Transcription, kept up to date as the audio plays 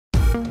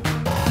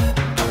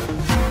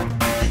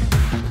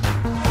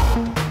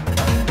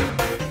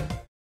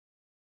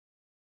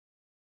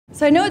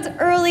So I know it's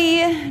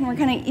early, and we're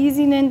kind of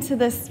easing into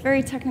this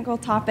very technical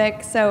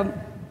topic, so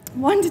I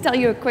wanted to tell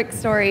you a quick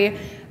story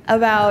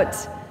about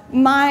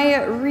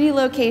my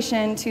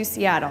relocation to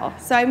Seattle.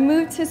 So I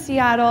moved to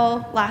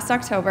Seattle last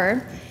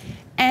October,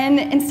 and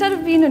instead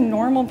of being a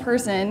normal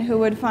person who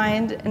would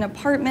find an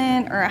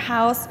apartment or a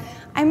house,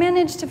 I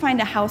managed to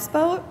find a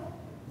houseboat,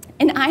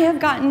 and I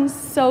have gotten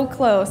so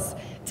close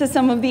to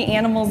some of the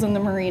animals in the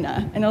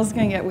marina. I know it's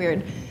gonna get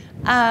weird.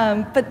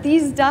 But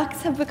these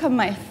ducks have become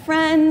my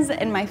friends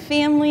and my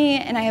family,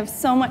 and I have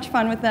so much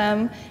fun with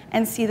them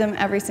and see them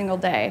every single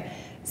day.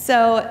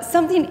 So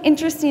something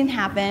interesting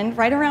happened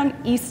right around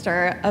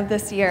Easter of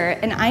this year,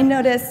 and I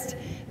noticed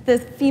the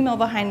female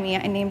behind me.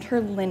 I named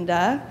her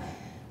Linda.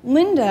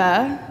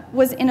 Linda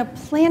was in a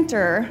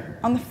planter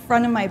on the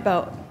front of my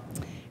boat.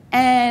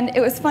 And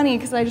it was funny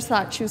because I just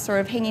thought she was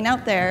sort of hanging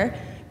out there,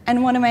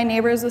 and one of my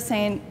neighbors was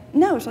saying,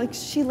 no,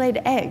 she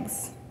laid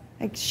eggs.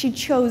 Like, she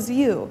chose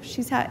you.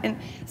 And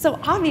so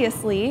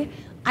obviously,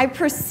 I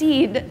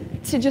proceed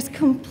to just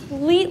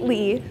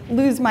completely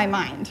lose my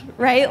mind,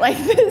 right? Like,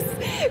 this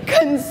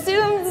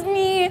consumes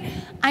me.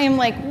 I am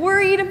like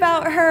worried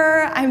about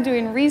her. I'm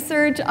doing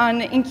research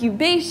on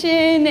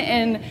incubation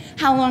and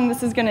how long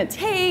this is gonna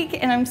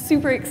take, and I'm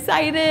super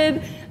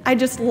excited. I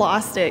just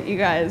lost it, you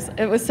guys.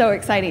 It was so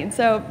exciting.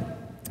 So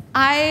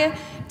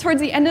towards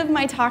the end of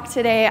my talk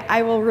today,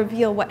 I will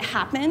reveal what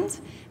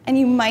happened, and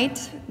you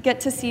might get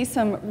to see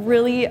some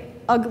really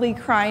ugly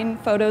crying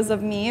photos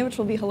of me, which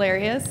will be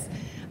hilarious.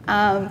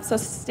 So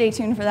stay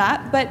tuned for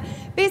that. But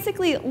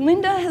basically,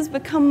 Linda has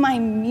become my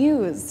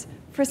muse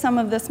for some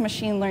of this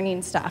machine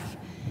learning stuff.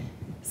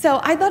 So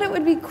I thought it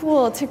would be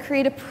cool to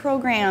create a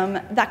program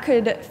that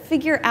could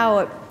figure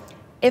out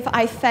if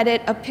I fed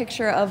it a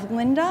picture of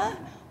Linda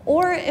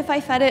or if I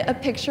fed it a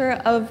picture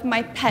of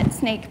my pet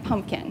snake,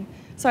 Pumpkin.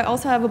 So I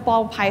also have a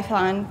ball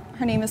python.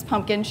 Her name is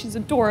Pumpkin. She's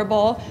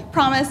adorable.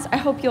 Promise, I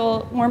hope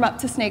you'll warm up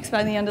to snakes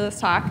by the end of this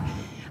talk.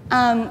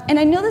 And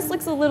I know this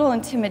looks a little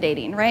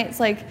intimidating, right? It's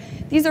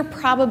like, these are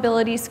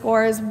probability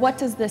scores. What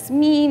does this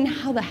mean?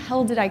 How the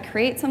hell did I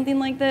create something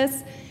like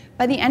this?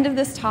 By the end of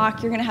this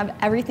talk, you're gonna have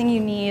everything you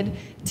need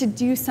to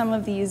do some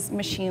of these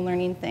machine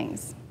learning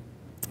things.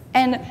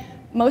 And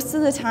most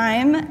of the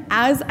time,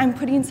 as I'm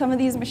putting some of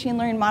these machine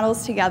learning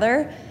models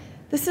together,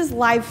 this is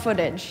live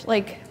footage.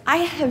 Like, I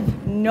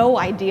have no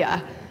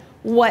idea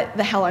what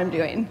the hell I'm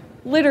doing,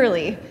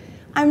 literally.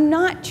 I'm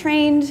not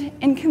trained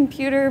in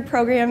computer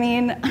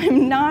programming.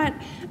 I'm not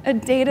a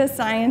data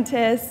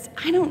scientist.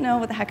 I don't know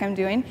what the heck I'm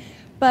doing,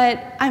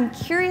 but I'm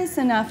curious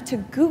enough to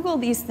Google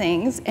these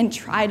things and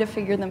try to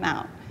figure them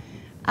out.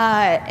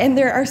 And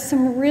there are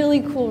some really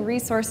cool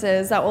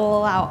resources that will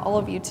allow all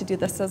of you to do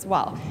this as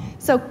well.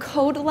 So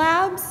Code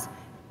Labs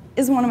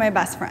is one of my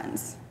best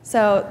friends.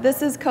 So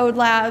this is Code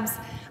Labs.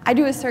 I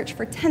do a search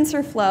for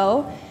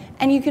TensorFlow,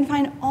 and you can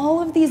find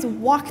all of these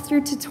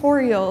walkthrough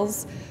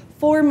tutorials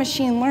for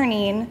machine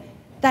learning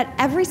that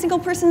every single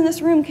person in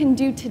this room can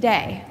do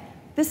today.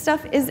 This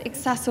stuff is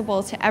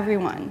accessible to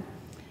everyone.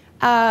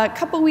 A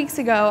couple weeks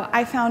ago,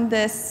 I found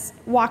this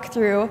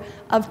walkthrough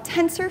of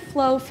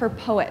TensorFlow for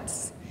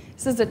Poets.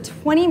 This is a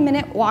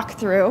 20-minute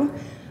walkthrough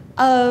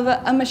of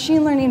a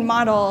machine learning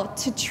model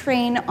to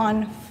train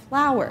on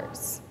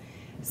flowers.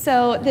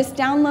 So this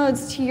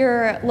downloads to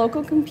your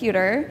local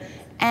computer,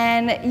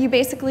 and you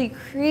basically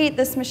create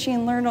this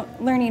machine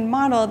learning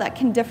model that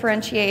can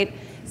differentiate,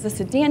 is this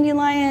a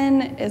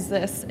dandelion? Is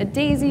this a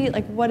daisy?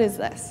 Like, what is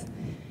this?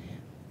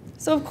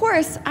 So of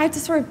course, I have to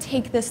sort of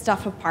take this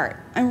stuff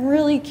apart. I'm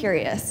really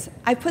curious.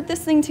 I put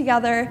this thing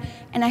together,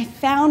 and I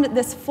found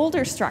this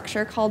folder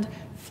structure called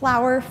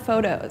flower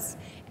photos.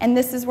 And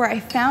this is where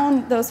I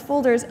found those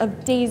folders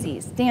of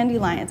daisies,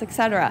 dandelions,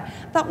 etc.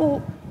 I thought, well,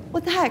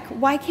 what the heck?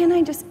 Why can't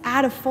I just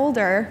add a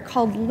folder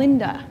called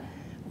Linda?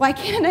 Why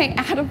can't I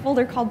add a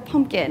folder called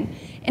Pumpkin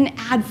and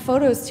add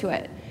photos to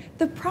it?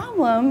 The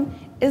problem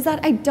is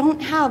that I don't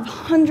have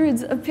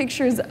hundreds of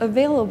pictures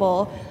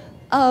available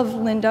of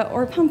Linda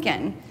or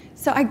Pumpkin.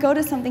 So I go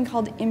to something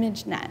called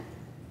ImageNet.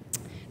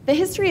 The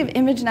history of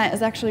ImageNet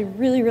is actually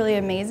really, really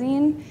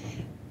amazing.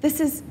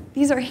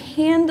 These are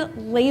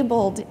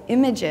hand-labeled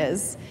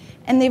images,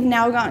 and they've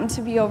now gotten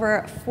to be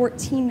over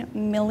 14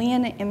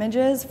 million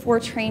images for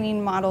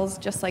training models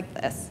just like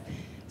this.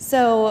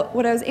 So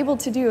what I was able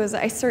to do is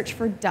I searched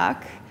for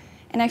duck,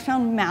 and I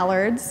found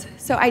mallards.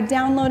 So I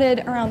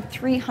downloaded around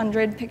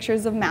 300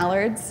 pictures of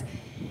mallards,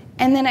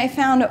 and then I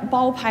found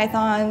ball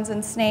pythons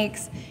and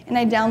snakes, and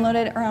I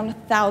downloaded around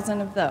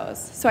 1,000 of those.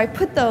 So I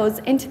put those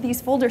into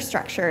these folder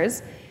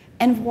structures,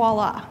 and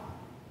voila,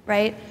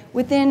 right?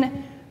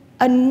 Within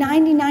a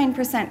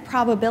 99%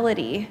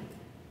 probability,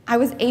 I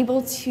was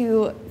able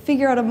to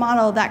figure out a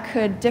model that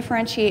could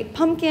differentiate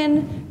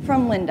Pumpkin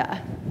from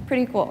Linda.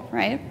 Pretty cool,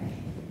 right?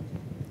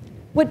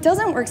 What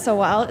doesn't work so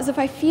well is if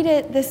I feed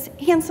it this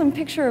handsome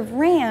picture of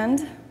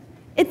Rand,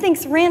 it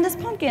thinks Rand is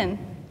Pumpkin,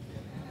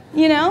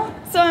 you know?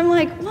 So I'm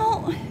like,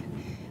 well,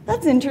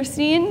 that's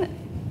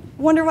interesting.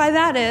 Wonder why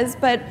that is,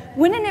 but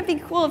wouldn't it be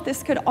cool if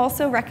this could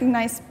also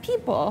recognize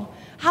people?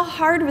 How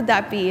hard would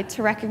that be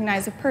to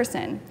recognize a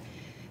person?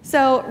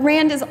 So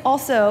RAND is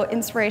also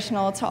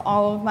inspirational to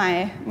all of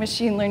my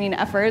machine learning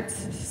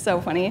efforts.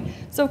 So funny.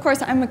 So of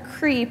course, I'm a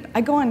creep.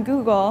 I go on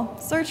Google,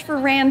 search for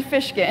Rand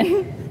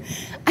Fishkin.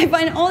 I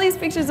find all these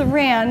pictures of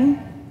Rand.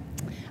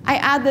 I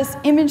add this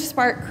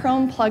ImageSpark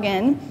Chrome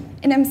plugin,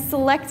 and I'm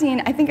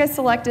selecting, I think I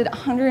selected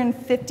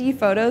 150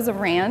 photos of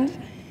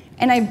Rand,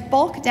 and I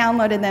bulk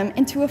downloaded them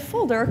into a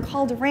folder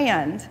called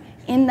Rand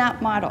in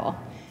that model.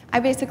 I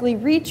basically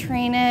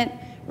retrain it,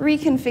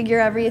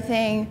 reconfigure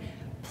everything,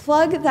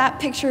 plug that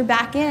picture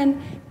back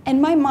in,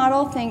 and my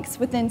model thinks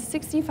within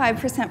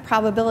 65%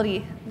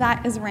 probability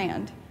that is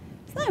Rand.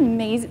 Isn't that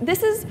amazing?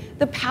 This is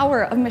the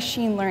power of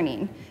machine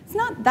learning. It's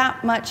not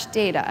that much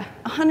data,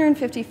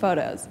 150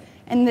 photos,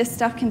 and this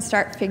stuff can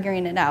start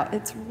figuring it out.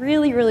 It's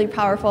really, really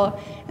powerful.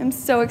 I'm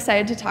so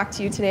excited to talk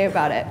to you today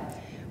about it.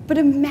 But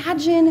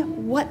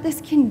imagine what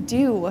this can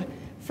do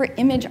for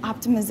image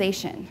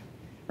optimization,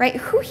 right?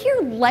 Who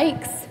here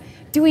likes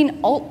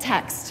doing alt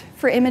text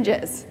for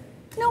images?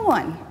 No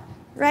one.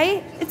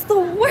 Right? It's the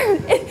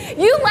worst.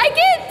 You like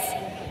it?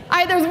 All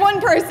right, there's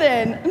one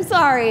person. I'm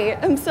sorry.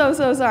 I'm so,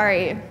 so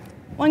sorry.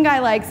 One guy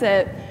likes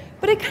it.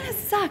 But it kind of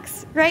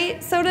sucks,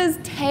 right? So does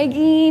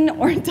tagging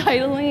or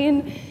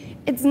titling.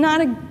 It's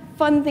not a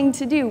fun thing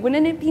to do.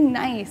 Wouldn't it be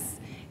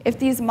nice if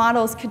these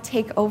models could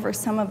take over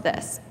some of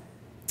this?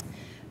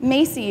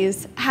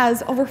 Macy's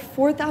has over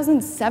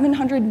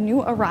 4,700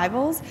 new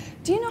arrivals.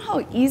 Do you know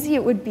how easy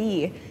it would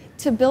be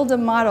to build a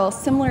model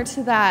similar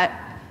to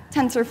that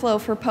TensorFlow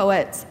for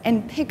poets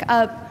and pick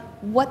up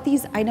what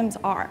these items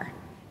are?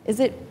 Is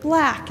it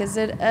black? Is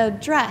it a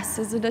dress?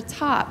 Is it a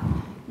top?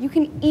 You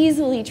can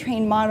easily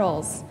train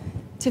models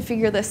to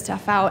figure this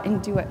stuff out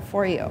and do it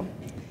for you.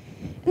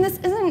 And this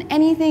isn't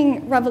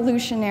anything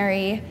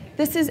revolutionary.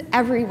 This is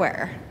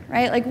everywhere,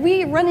 right? Like,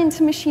 we run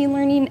into machine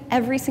learning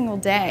every single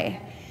day.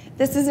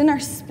 This is in our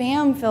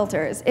spam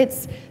filters.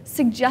 It's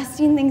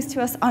suggesting things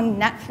to us on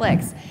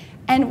Netflix.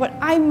 And what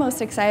I'm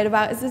most excited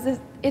about is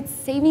it's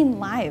saving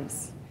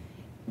lives.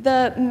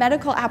 The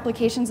medical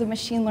applications of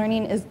machine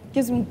learning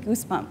gives me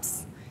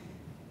goosebumps.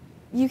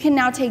 You can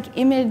now take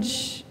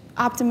image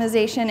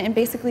optimization and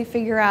basically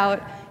figure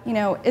out,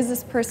 is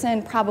this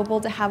person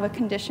probable to have a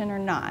condition or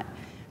not?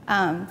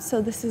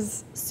 So this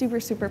is super,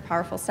 super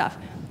powerful stuff.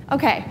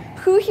 Okay,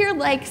 who here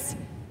likes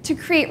to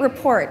create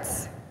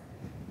reports?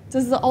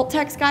 Does the alt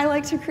text guy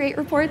like to create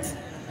reports?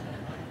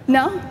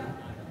 No?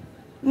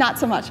 Not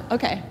so much.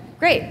 Okay,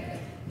 great.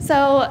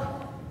 So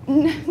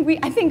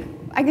I think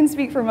I can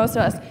speak for most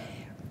of us.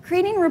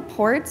 Creating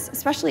reports,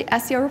 especially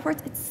SEO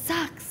reports, it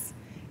sucks.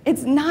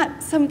 It's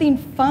not something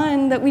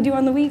fun that we do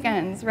on the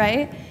weekends,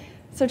 right?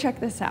 So check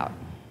this out.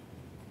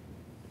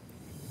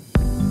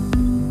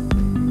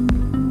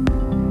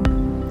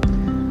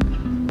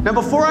 Now,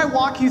 before I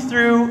walk you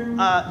through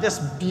this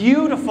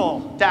beautiful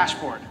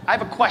dashboard, I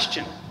have a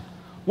question.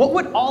 What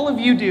would all of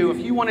you do if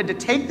you wanted to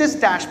take this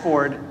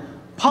dashboard,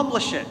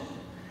 publish it,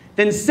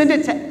 then send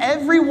it to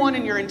everyone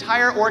in your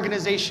entire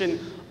organization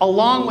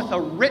along with a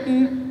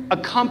written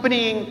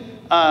accompanying,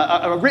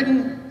 a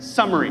written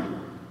summary?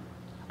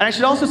 And I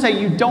should also say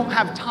you don't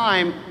have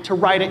time to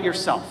write it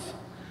yourself.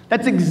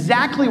 That's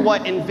exactly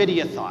what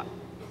NVIDIA thought.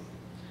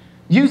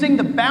 Using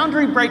the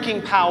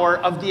boundary-breaking power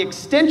of the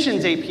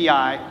Extensions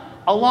API,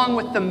 along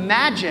with the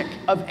magic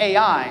of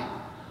AI,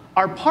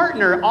 our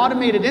partner,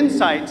 Automated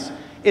Insights,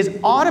 is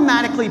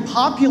automatically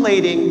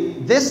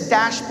populating this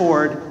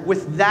dashboard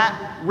with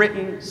that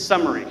written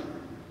summary.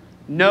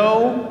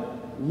 No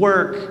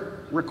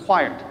work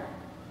required.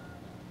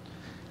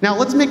 Now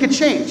let's make a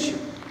change.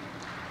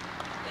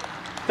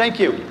 Thank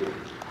you.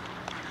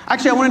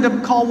 Actually, I wanted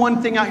to call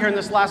one thing out here in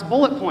this last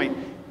bullet point.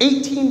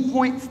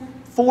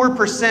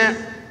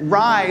 18.4%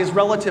 rise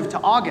relative to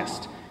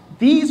August.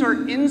 These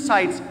are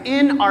insights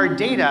in our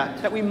data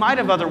that we might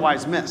have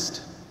otherwise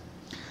missed.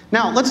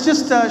 Now, let's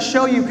just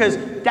show you, because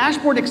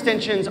dashboard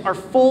extensions are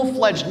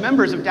full-fledged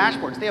members of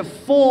dashboards. They have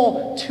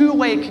full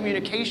two-way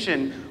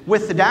communication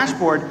with the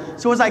dashboard.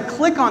 So as I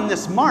click on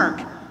this mark,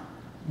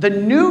 the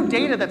new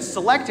data that's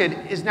selected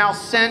is now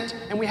sent,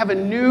 and we have a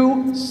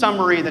new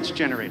summary that's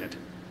generated.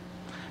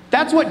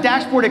 That's what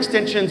dashboard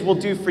extensions will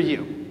do for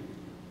you.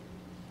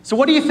 So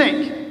what do you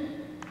think?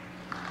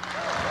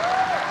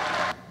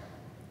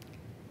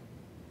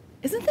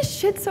 Isn't this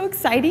shit so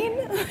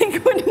exciting?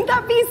 Like, wouldn't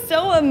that be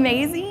so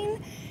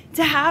amazing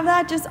to have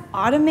that just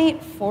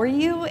automate for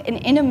you and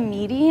in a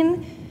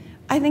meeting?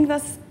 I think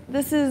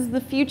this is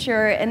the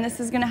future, and this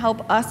is going to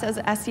help us as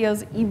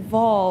SEOs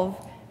evolve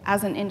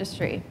as an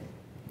industry.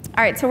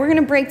 All right, so we're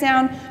going to break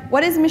down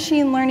what is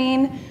machine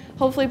learning.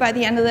 Hopefully by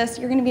the end of this,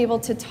 you're going to be able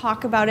to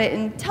talk about it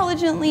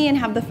intelligently and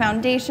have the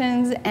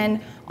foundations,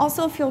 and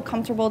also feel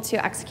comfortable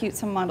to execute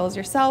some models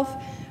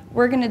yourself.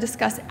 We're going to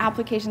discuss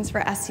applications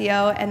for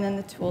SEO and then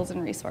the tools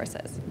and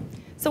resources.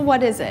 So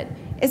what is it?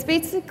 It's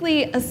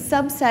basically a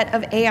subset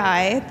of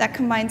AI that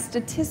combines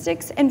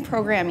statistics and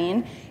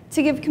programming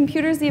to give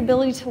computers the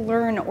ability to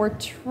learn or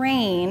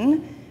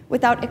train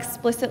without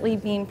explicitly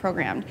being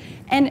programmed.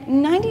 And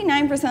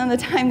 99% of the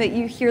time that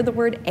you hear the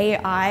word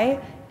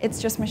AI,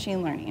 it's just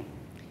machine learning.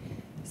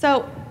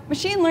 So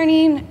Machine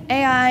learning,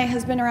 AI,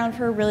 has been around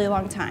for a really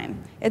long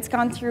time. It's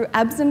gone through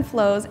ebbs and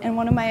flows, and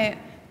one of my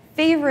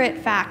favorite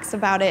facts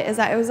about it is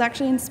that it was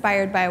actually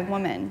inspired by a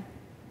woman.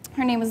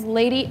 Her name was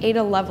Lady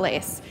Ada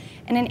Lovelace,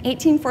 and in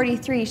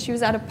 1843, she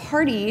was at a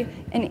party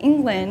in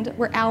England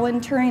where Alan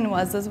Turing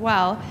was as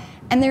well,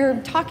 and they were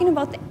talking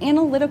about the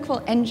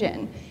analytical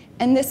engine.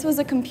 And this was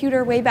a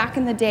computer way back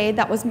in the day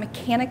that was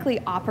mechanically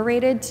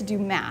operated to do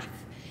math.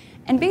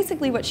 And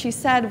basically what she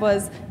said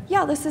was,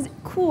 yeah, this is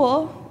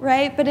cool,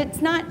 right? But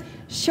it's not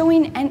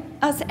showing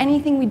us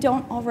anything we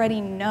don't already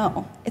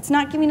know. It's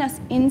not giving us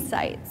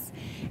insights.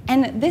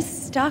 And this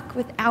stuck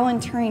with Alan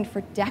Turing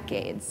for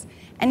decades.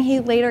 And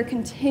he later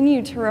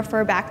continued to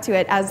refer back to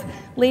it as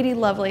Lady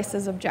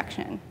Lovelace's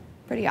objection.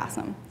 Pretty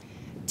awesome.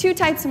 Two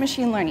types of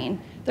machine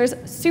learning. There's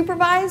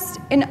supervised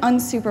and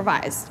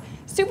unsupervised.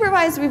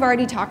 Supervised we've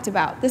already talked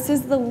about. This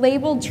is the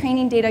labeled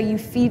training data you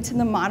feed to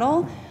the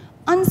model.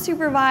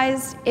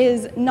 Unsupervised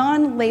is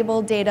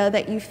non-labeled data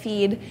that you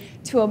feed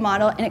to a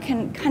model, and it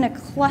can kind of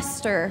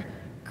cluster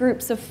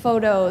groups of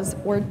photos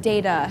or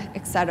data,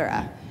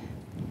 etc.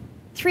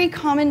 Three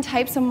common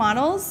types of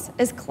models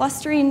is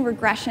clustering,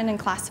 regression, and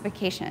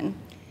classification.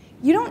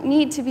 You don't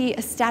need to be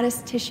a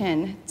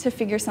statistician to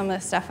figure some of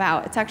this stuff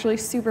out. It's actually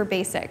super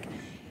basic.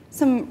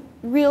 Some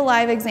real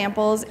live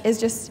examples is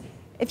just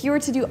if you were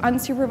to do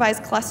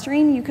unsupervised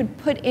clustering, you could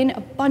put in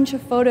a bunch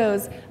of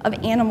photos of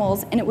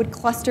animals and it would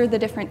cluster the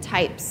different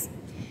types.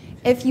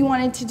 If you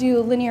wanted to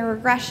do linear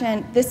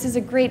regression, this is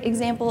a great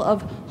example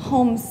of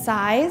home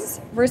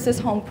size versus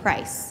home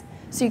price.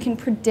 So you can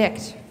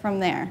predict from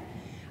there.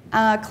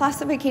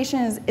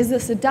 Classification is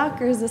this a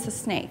duck or is this a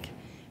snake?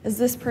 Is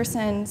this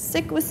person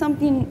sick with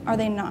something? Are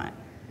they not?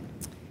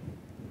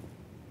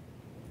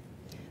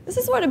 This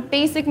is what a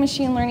basic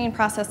machine learning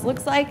process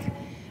looks like.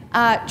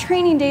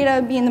 Training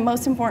data being the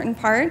most important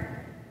part.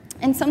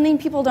 And something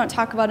people don't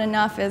talk about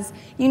enough is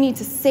you need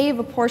to save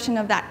a portion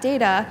of that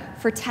data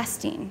for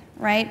testing,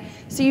 right?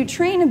 So you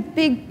train a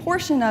big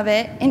portion of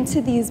it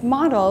into these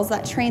models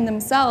that train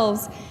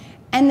themselves,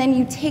 and then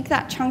you take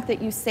that chunk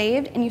that you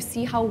saved and you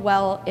see how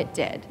well it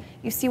did.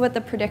 You see what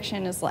the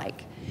prediction is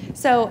like.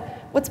 So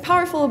what's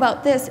powerful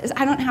about this is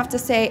I don't have to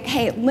say,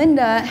 hey,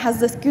 Linda has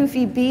this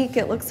goofy beak,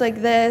 it looks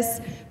like this.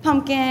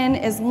 Pumpkin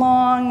is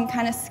long,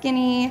 kind of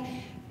skinny.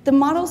 The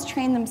models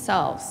train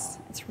themselves.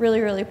 It's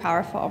really, really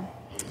powerful.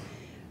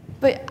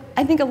 But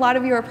I think a lot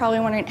of you are probably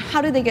wondering,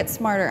 how do they get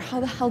smarter? How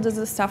the hell does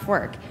this stuff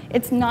work?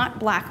 It's not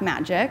black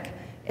magic.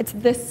 It's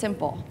this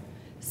simple.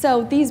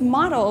 So these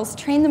models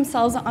train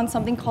themselves on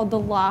something called the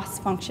loss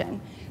function.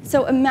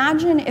 So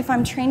imagine if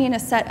I'm training a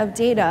set of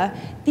data,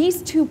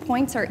 these 2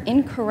 points are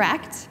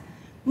incorrect.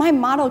 My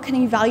model can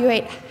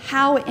evaluate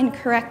how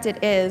incorrect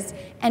it is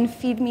and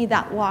feed me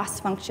that loss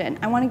function.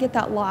 I want to get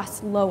that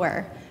loss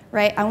lower,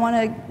 right? I want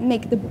to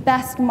make the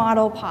best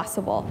model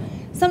possible.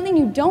 Something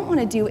you don't want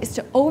to do is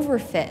to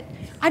overfit.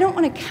 I don't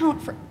want to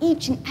count for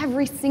each and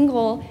every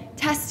single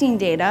testing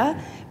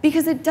data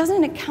because it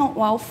doesn't account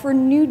well for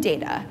new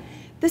data.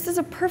 This is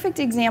a perfect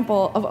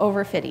example of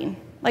overfitting.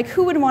 Like,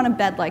 who would want a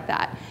bed like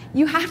that?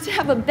 You have to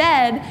have a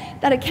bed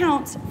that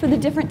accounts for the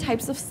different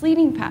types of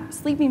sleeping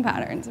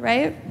patterns,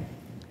 right?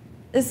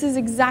 This is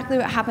exactly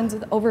what happens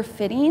with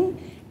overfitting,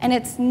 and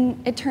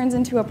it turns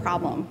into a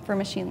problem for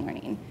machine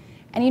learning.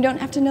 And you don't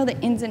have to know the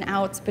ins and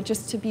outs, but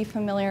just to be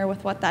familiar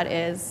with what that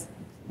is,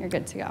 you're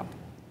good to go.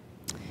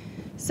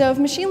 So if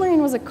machine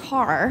learning was a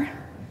car,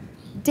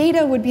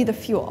 data would be the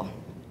fuel.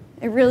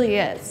 It really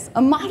is.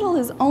 A model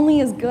is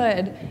only as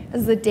good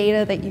as the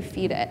data that you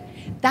feed it.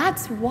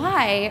 That's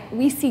why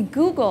we see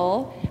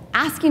Google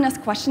asking us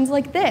questions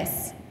like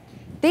this.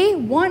 They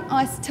want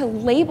us to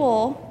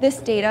label this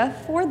data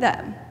for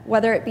them,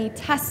 whether it be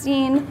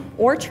testing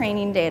or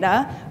training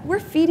data. We're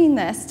feeding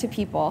this to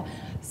people.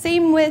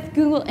 Same with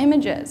Google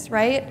Images,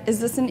 right? Is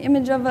this an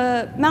image of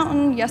a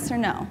mountain, yes or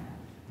no?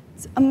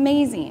 It's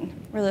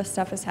amazing where this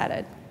stuff is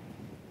headed.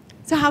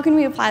 So how can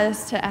we apply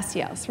this to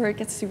SEOs, where it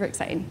gets super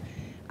exciting?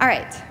 All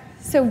right,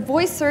 so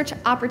voice search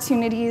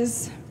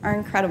opportunities are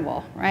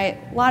incredible, right?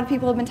 A lot of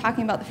people have been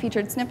talking about the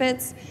featured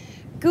snippets.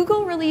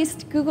 Google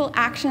released Google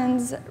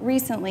Actions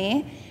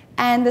recently,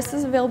 and this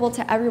is available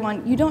to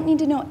everyone. You don't need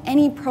to know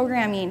any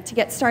programming to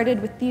get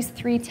started with these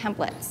 3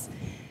 templates.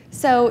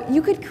 So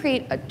you could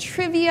create a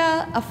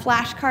trivia, a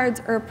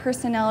flashcards, or a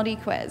personality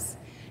quiz.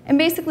 And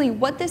basically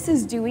what this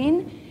is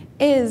doing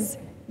is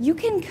you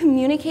can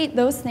communicate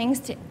those things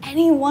to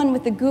anyone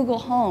with a Google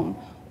Home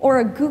or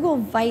a Google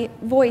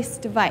Voice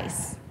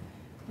device.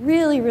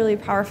 Really, really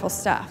powerful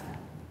stuff.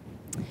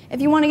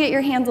 If you want to get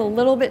your hands a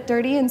little bit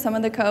dirty in some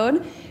of the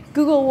code,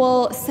 Google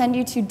will send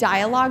you to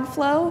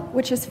Dialogflow,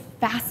 which is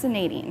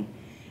fascinating.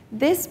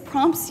 This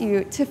prompts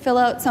you to fill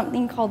out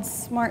something called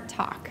Smart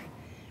Talk,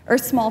 or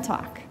Small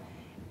Talk.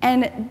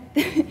 And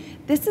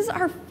this is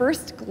our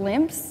first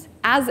glimpse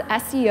as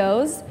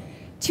SEOs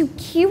to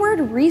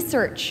keyword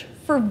research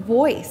for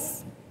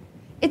voice.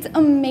 It's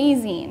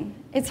amazing,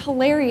 it's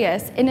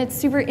hilarious, and it's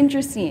super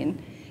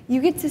interesting.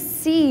 You get to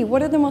see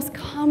what are the most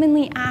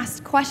commonly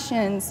asked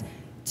questions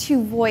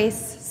to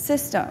voice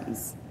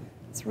systems.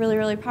 It's really,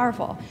 really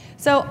powerful.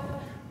 So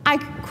I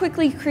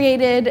quickly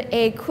created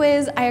a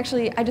quiz. I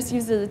just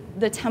used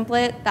the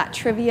template, that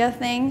trivia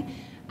thing,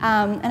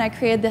 and I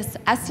created this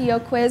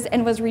SEO quiz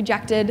and was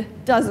rejected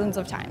dozens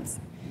of times.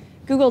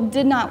 Google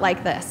did not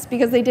like this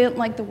because they didn't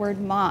like the word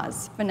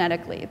Moz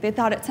phonetically. They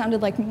thought it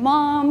sounded like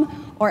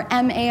mom or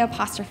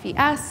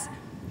M-A''S.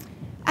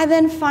 I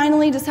then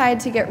finally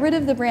decided to get rid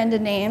of the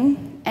branded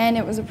name, and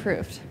it was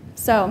approved.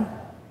 So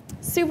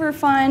super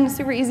fun,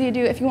 super easy to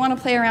do. If you want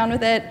to play around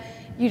with it,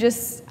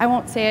 I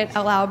won't say it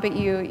out loud, but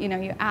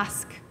you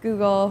ask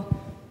Google,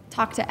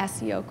 talk to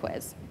SEO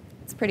quiz.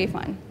 It's pretty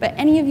fun. But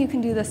any of you can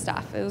do this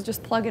stuff. It was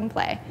just plug and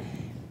play.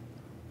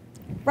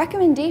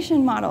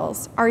 Recommendation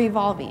models are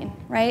evolving,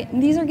 right?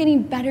 And these are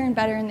getting better and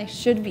better, and they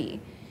should be.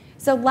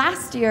 So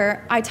last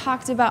year, I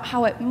talked about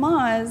how at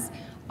Moz,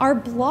 our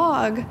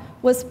blog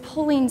was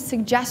pulling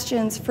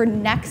suggestions for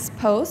next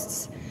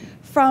posts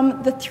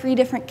from the 3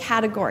 different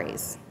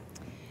categories.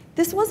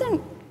 This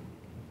wasn't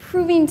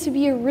proving to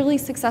be a really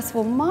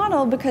successful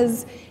model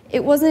because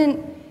it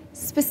wasn't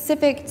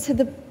specific to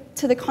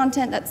the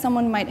content that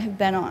someone might have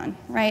been on,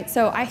 right?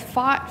 So I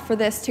fought for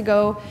this to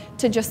go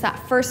to just that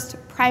first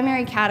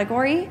primary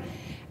category,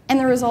 and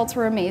the results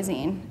were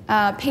amazing.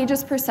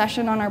 Pages per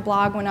session on our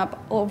blog went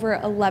up over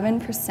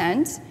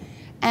 11%,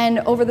 and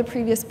over the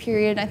previous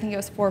period, I think it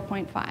was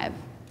 4.5.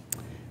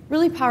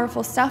 Really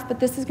powerful stuff, but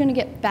this is going to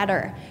get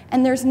better.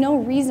 And there's no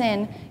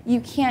reason you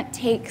can't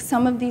take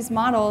some of these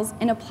models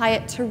and apply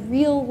it to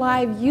real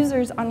live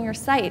users on your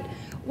site.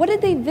 What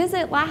did they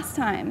visit last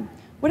time?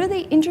 What are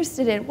they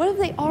interested in? What have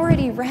they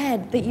already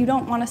read that you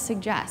don't want to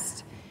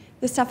suggest?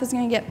 This stuff is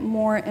going to get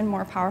more and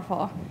more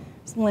powerful.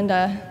 It's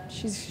Linda.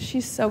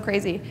 She's so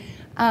crazy.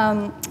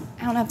 I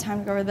don't have time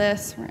to go over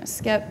this. We're going to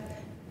skip.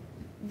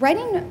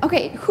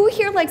 Okay, who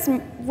here likes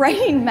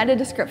writing meta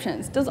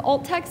descriptions? Does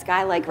alt text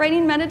guy like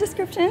writing meta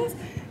descriptions?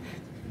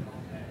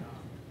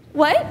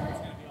 What?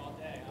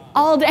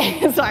 All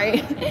day,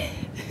 sorry.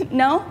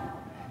 No?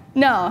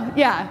 No,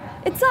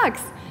 yeah. It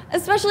sucks,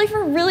 especially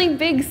for really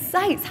big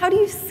sites. How do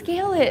you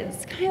scale it?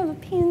 It's kind of a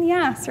pain in the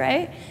ass,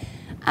 right?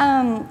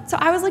 So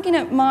I was looking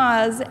at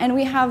Moz, and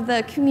we have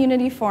the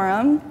community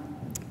forum.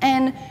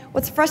 And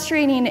what's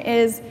frustrating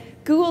is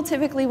Google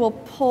typically will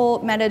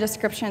pull meta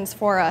descriptions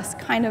for us,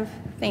 kind of,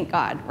 thank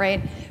God,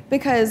 right?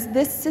 Because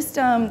this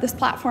system, this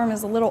platform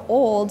is a little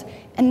old,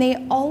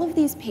 and all of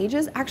these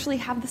pages actually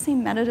have the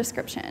same meta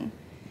description.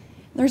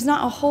 There's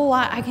not a whole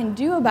lot I can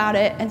do about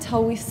it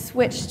until we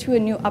switch to a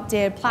new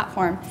updated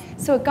platform.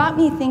 So it got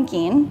me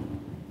thinking.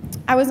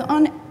 I was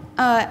on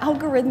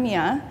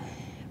Algorithmia.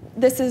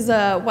 This is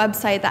a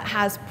website that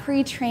has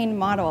pre-trained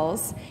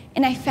models,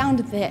 and I found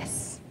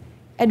this,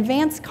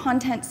 Advanced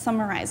Content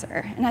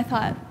Summarizer. And I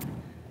thought,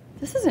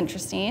 this is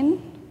interesting.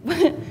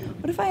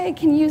 What if I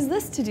can use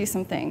this to do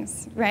some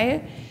things,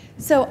 right?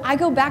 So I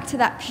go back to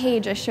that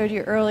page I showed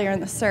you earlier in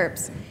the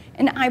SERPs,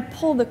 and I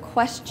pull the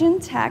question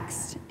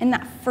text in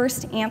that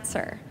first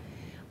answer.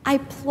 I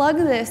plug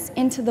this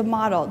into the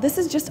model. This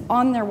is just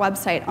on their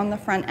website on the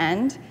front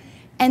end,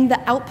 and the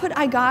output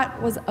I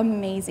got was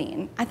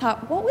amazing. I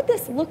thought, what would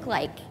this look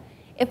like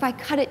if I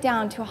cut it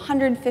down to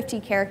 150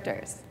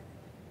 characters?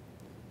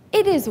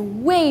 It is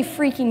way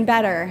freaking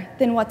better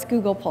than what's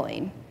Google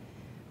pulling,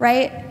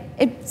 right?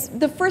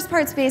 The first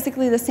part's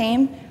basically the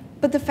same,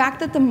 but the fact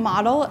that the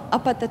model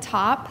up at the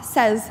top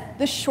says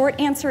the short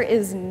answer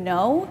is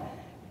no,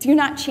 do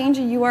not change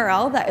a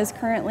URL that is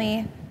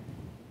currently,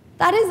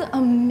 that is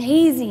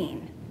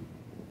amazing.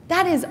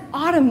 That is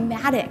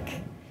automatic.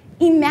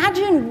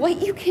 Imagine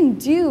what you can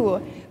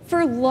do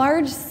for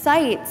large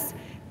sites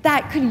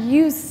that could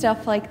use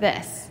stuff like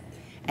this.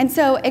 And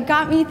so it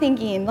got me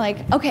thinking,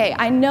 like, okay,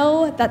 I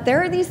know that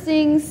there are these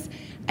things,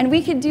 and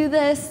we could do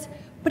this,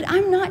 but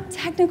I'm not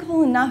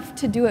technical enough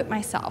to do it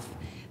myself.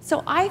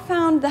 So I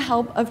found the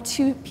help of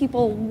 2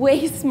 people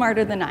way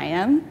smarter than I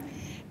am.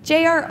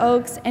 J.R.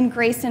 Oakes and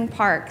Grayson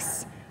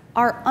Parks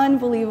are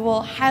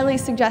unbelievable. Highly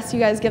suggest you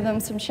guys give them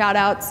some shout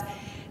outs.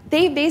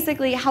 They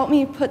basically helped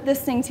me put this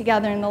thing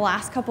together in the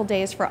last couple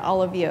days for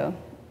all of you.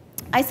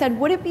 I said,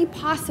 would it be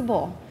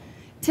possible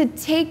to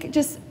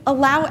just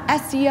allow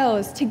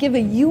SEOs to give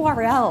a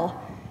URL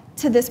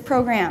to this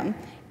program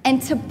and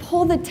to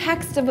pull the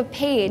text of a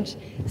page,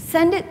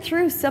 send it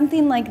through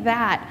something like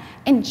that,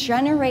 and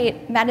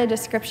generate meta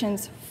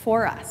descriptions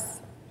for us?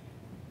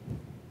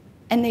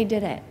 And they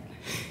did it.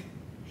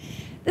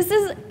 This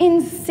is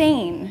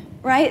insane,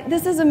 right?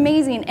 This is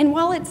amazing. And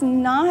while it's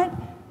not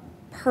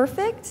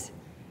perfect,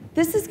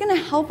 this is going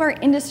to help our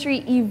industry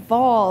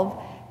evolve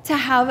to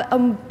have a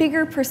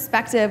bigger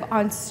perspective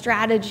on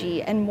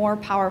strategy and more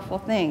powerful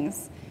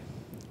things.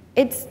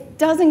 It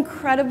does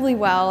incredibly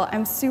well.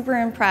 I'm super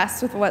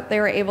impressed with what they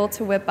were able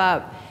to whip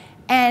up.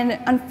 And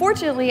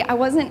unfortunately, I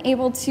wasn't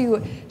able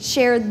to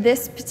share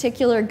this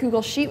particular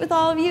Google Sheet with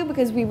all of you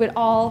because we would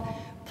all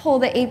pull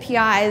the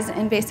APIs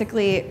and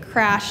basically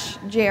crash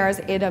JR's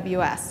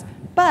AWS.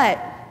 But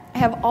I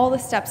have all the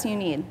steps you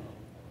need.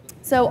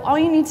 So all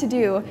you need to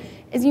do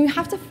is you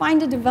have to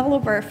find a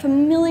developer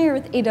familiar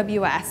with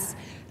AWS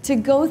to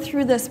go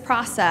through this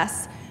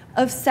process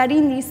of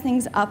setting these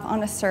things up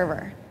on a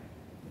server.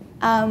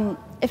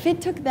 If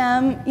it took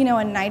them,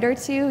 a night or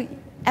two,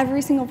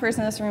 every single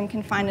person in this room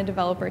can find a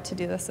developer to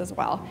do this as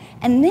well.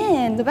 And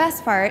then the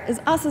best part is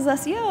us as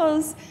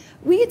SEOs,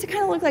 we get to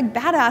kind of look like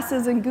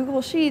badasses in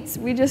Google Sheets.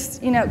 We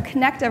just,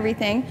 connect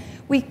everything.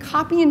 We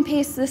copy and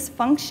paste this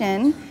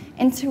function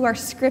into our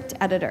script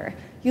editor.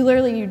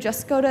 You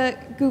just go to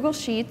Google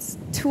Sheets,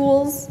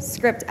 Tools,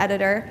 Script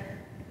Editor,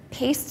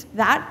 paste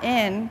that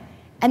in,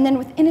 and then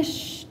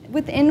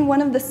within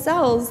one of the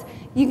cells,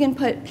 you can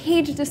put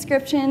page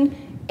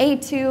description,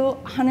 A2,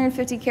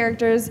 150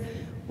 characters,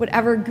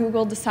 whatever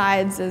Google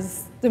decides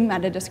is the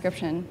meta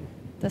description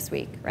this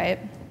week, right?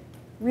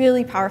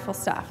 Really powerful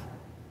stuff.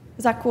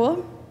 Is that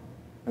cool?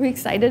 Are we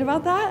excited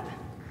about that?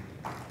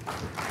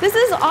 This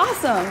is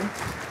awesome.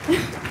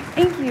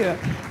 Thank you.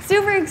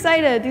 Super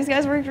excited. These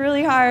guys worked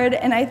really hard,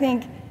 and I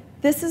think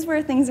this is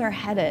where things are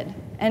headed,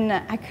 and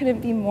I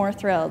couldn't be more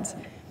thrilled.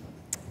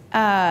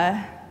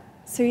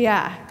 So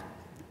yeah,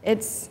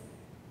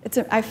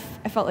 I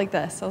felt like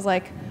this. I was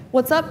like,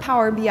 what's up,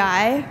 Power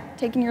BI?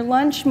 Taking your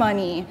lunch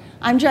money.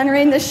 I'm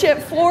generating this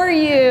shit for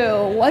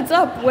you. What's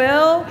up,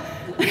 Will?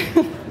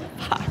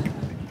 Fuck.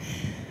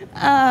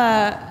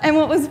 And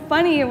what was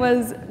funny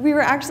was we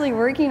were actually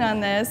working on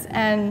this,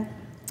 and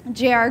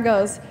JR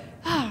goes,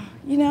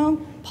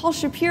 Paul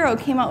Shapiro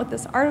came out with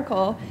this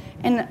article,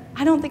 and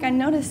I don't think I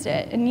noticed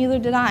it, and neither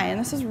did I, and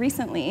this was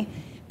recently.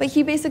 But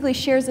he basically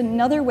shares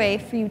another way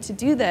for you to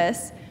do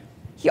this.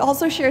 He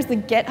also shares the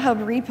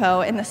GitHub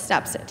repo and the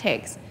steps it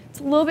takes. It's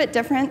a little bit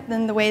different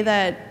than the way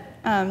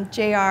that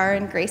JR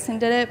and Grayson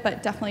did it,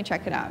 but definitely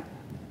check it out.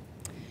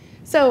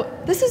 So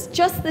this is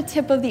just the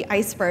tip of the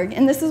iceberg,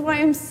 and this is why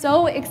I'm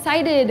so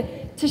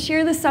excited to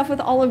share this stuff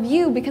with all of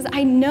you, because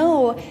I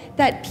know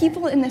that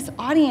people in this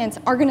audience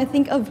are going to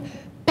think of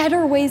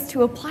better ways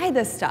to apply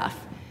this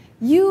stuff.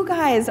 You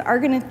guys are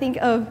going to think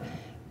of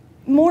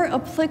more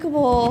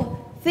applicable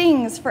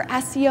things for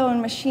SEO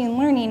and machine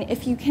learning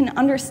if you can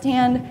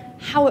understand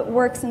how it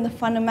works in the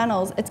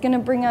fundamentals. It's going to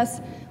bring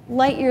us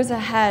light years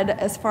ahead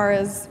as far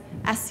as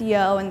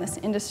SEO in this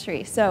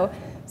industry. So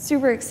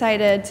super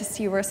excited to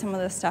see where some of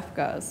this stuff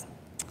goes.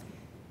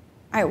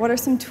 All right, what are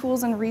some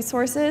tools and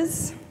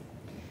resources?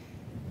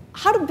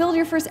 How to build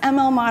your first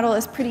ML model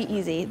is pretty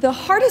easy. The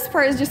hardest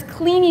part is just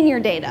cleaning your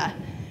data,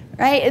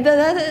 right?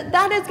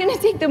 That is going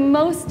to take the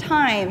most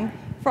time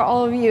for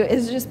all of you,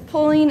 is just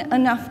pulling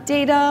enough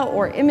data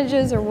or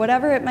images or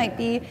whatever it might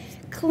be,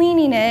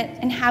 cleaning it,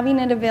 and having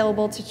it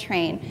available to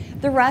train.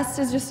 The rest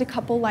is just a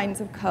couple lines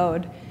of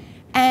code.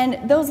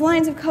 And those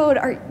lines of code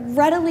are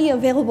readily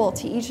available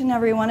to each and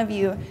every one of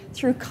you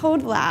through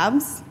Code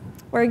Labs,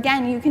 where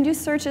again, you can do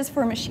searches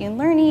for machine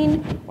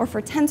learning or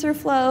for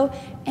TensorFlow,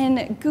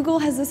 and Google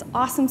has this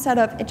awesome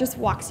setup. It just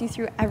walks you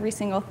through every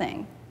single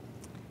thing.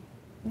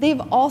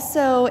 They've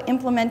also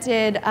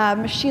implemented a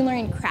machine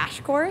learning crash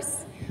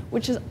course,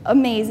 which is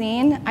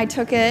amazing. I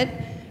took it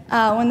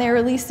when they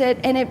released it,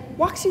 and it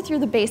walks you through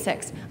the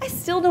basics. I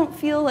still don't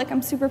feel like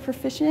I'm super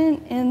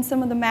proficient in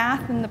some of the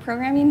math and the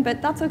programming,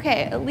 but that's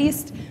okay. At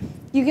least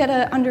you get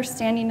an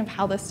understanding of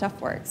how this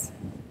stuff works.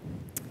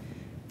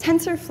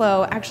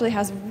 TensorFlow actually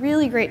has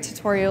really great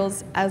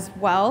tutorials as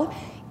well.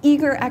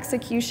 Eager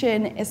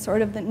execution is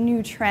sort of the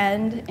new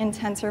trend in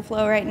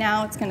TensorFlow right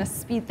now. It's going to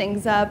speed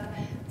things up.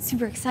 It's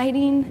super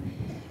exciting.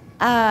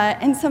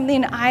 And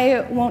something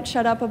I won't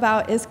shut up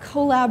about is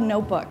Colab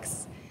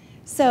notebooks.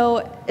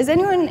 So is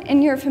anyone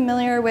in here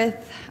familiar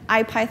with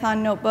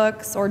IPython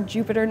notebooks or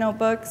Jupyter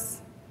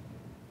notebooks?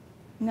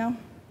 No?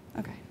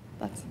 Okay,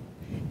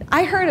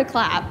 I heard a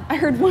clap. I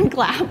heard one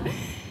clap.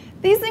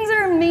 These things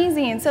are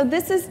amazing. So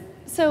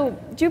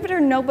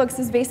Jupyter Notebooks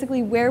is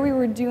basically where we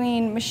were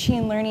doing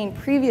machine learning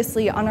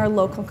previously on our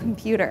local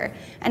computer.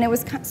 And it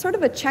was sort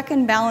of a check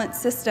and balance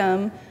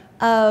system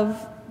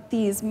of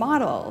these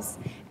models.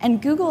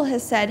 And Google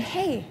has said,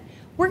 hey,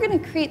 we're going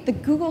to create the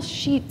Google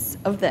Sheets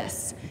of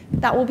this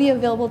that will be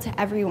available to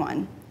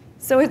everyone.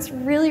 So it's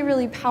really,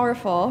 really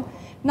powerful.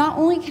 Not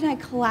only can I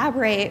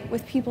collaborate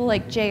with people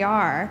like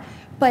JR,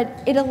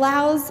 but it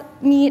allows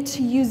me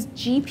to use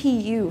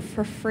GPU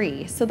for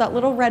free. So that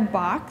little red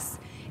box,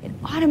 it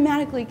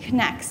automatically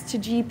connects to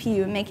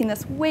GPU, making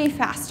this way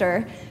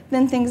faster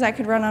than things I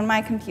could run on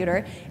my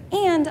computer.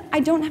 And I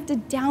don't have to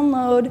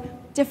download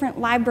different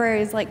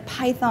libraries like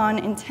Python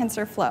and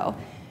TensorFlow.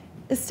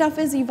 This stuff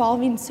is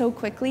evolving so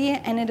quickly,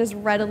 and it is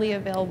readily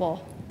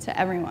available to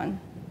everyone.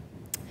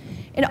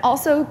 It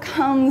also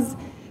comes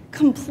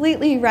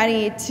completely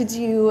ready to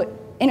do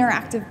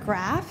interactive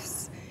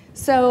graphs.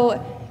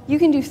 So you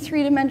can do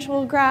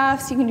three-dimensional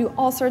graphs, you can do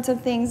all sorts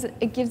of things.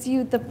 It gives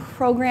you the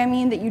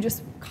programming that you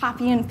just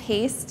copy and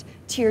paste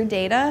to your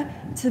data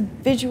to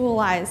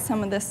visualize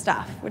some of this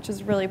stuff, which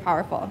is really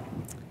powerful.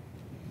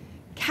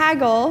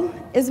 Kaggle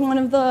is one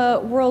of the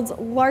world's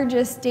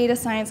largest data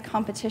science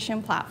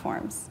competition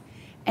platforms.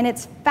 And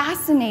it's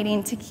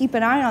fascinating to keep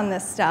an eye on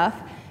this stuff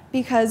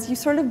because you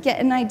sort of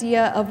get an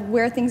idea of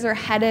where things are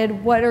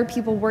headed, what are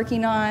people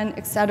working on,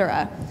 et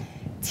cetera.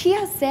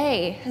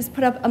 TSA has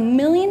put up $1.5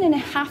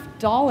 million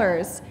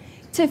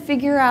to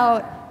figure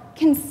out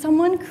can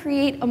someone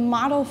create a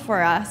model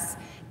for us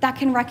that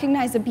can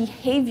recognize a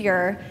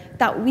behavior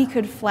that we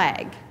could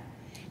flag?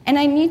 And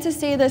I need to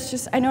say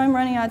this, I know I'm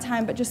running out of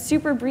time, but just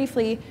super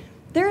briefly,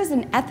 there is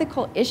an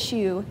ethical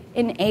issue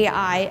in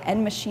AI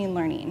and machine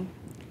learning.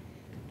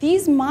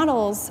 These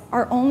models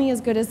are only as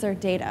good as their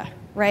data,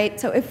 right?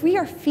 So if we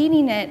are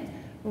feeding it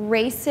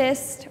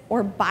racist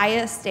or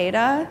biased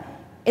data,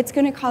 it's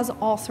going to cause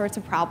all sorts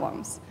of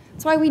problems.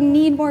 That's why we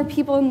need more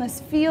people in this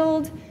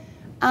field,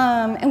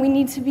 and we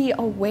need to be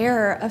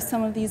aware of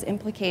some of these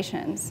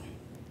implications.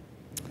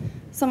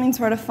 Something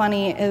sort of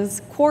funny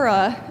is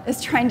Quora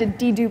is trying to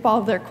dedupe all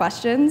of their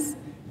questions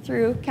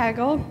through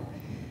Kaggle,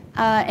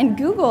 and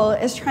Google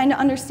is trying to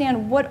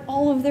understand what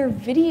all of their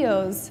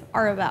videos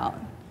are about,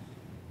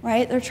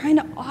 right? They're trying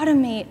to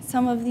automate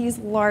some of these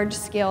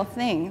large-scale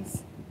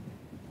things.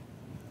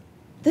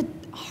 The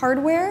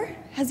hardware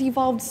has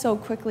evolved so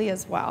quickly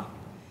as well.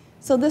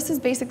 So this has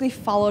basically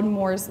followed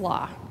Moore's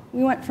law.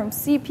 We went from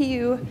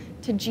CPU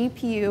to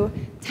GPU.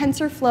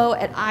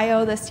 TensorFlow at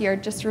I/O this year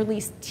just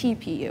released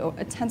TPU,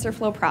 a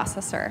TensorFlow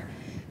processor.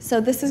 So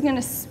this is going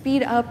to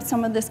speed up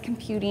some of this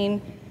computing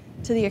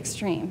to the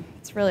extreme.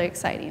 It's really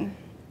exciting.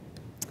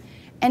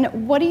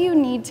 And what do you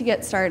need to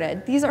get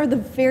started? These are the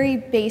very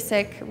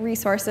basic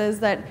resources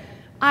that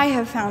I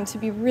have found to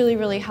be really,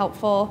 really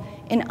helpful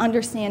in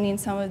understanding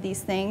some of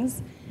these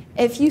things.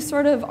 If you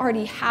sort of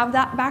already have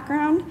that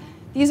background,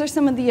 these are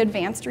some of the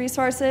advanced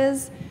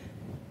resources.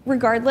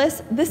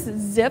 Regardless, this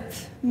zip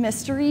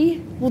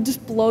mystery will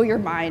just blow your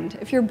mind.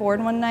 If you're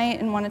bored one night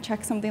and want to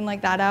check something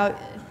like that out,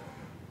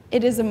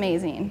 it is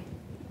amazing.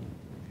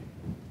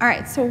 All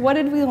right, so what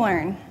did we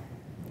learn?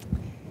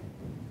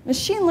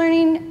 Machine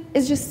learning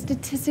is just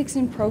statistics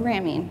and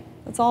programming.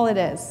 That's all it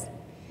is.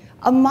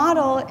 A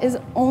model is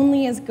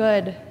only as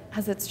good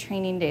as its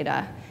training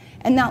data.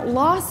 And that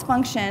loss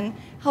function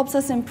helps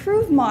us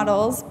improve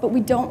models, but we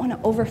don't want to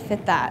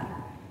overfit that.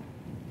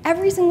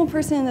 Every single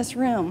person in this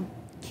room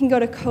can go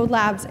to Code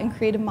Labs and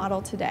create a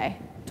model today.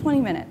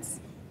 20 minutes,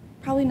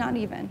 probably not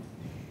even.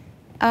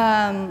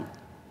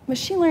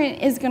 Machine learning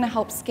is going to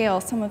help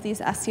scale some of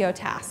these SEO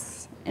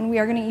tasks, and we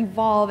are going to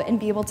evolve and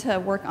be able to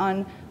work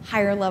on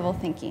higher level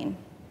thinking.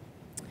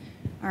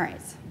 All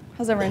right,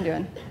 how's everyone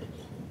doing?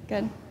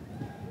 Good?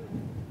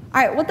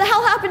 All right, what the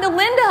hell happened to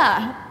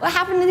Linda? What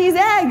happened to these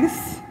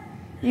eggs?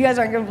 You guys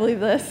aren't going to believe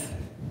this.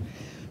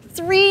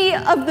 3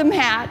 of them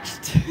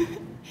hatched.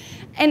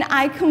 And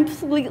I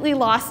completely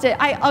lost it.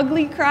 I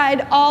ugly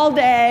cried all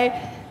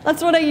day.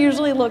 That's what I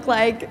usually look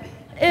like.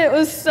 It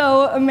was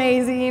so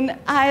amazing.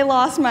 I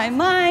lost my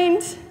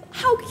mind.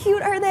 How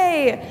cute are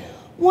they?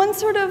 One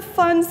sort of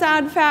fun,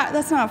 sad fact,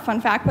 that's not a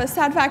fun fact, but a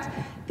sad fact,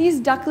 these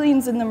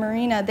ducklings in the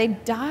marina, they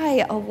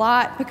die a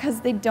lot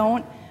because they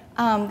can't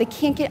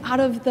get out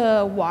of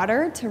the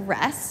water to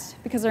rest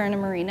because they're in a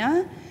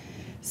marina.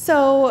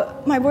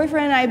 So my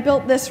boyfriend and I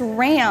built this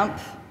ramp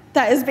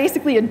that is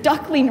basically a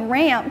duckling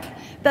ramp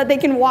that they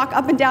can walk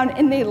up and down,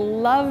 and they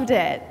loved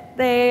it.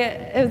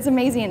 It was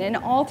amazing, and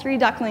all 3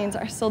 ducklings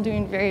are still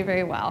doing very,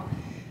 very well.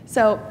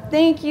 So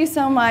thank you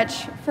so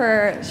much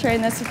for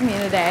sharing this with me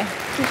today.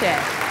 Appreciate it.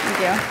 Thank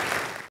you.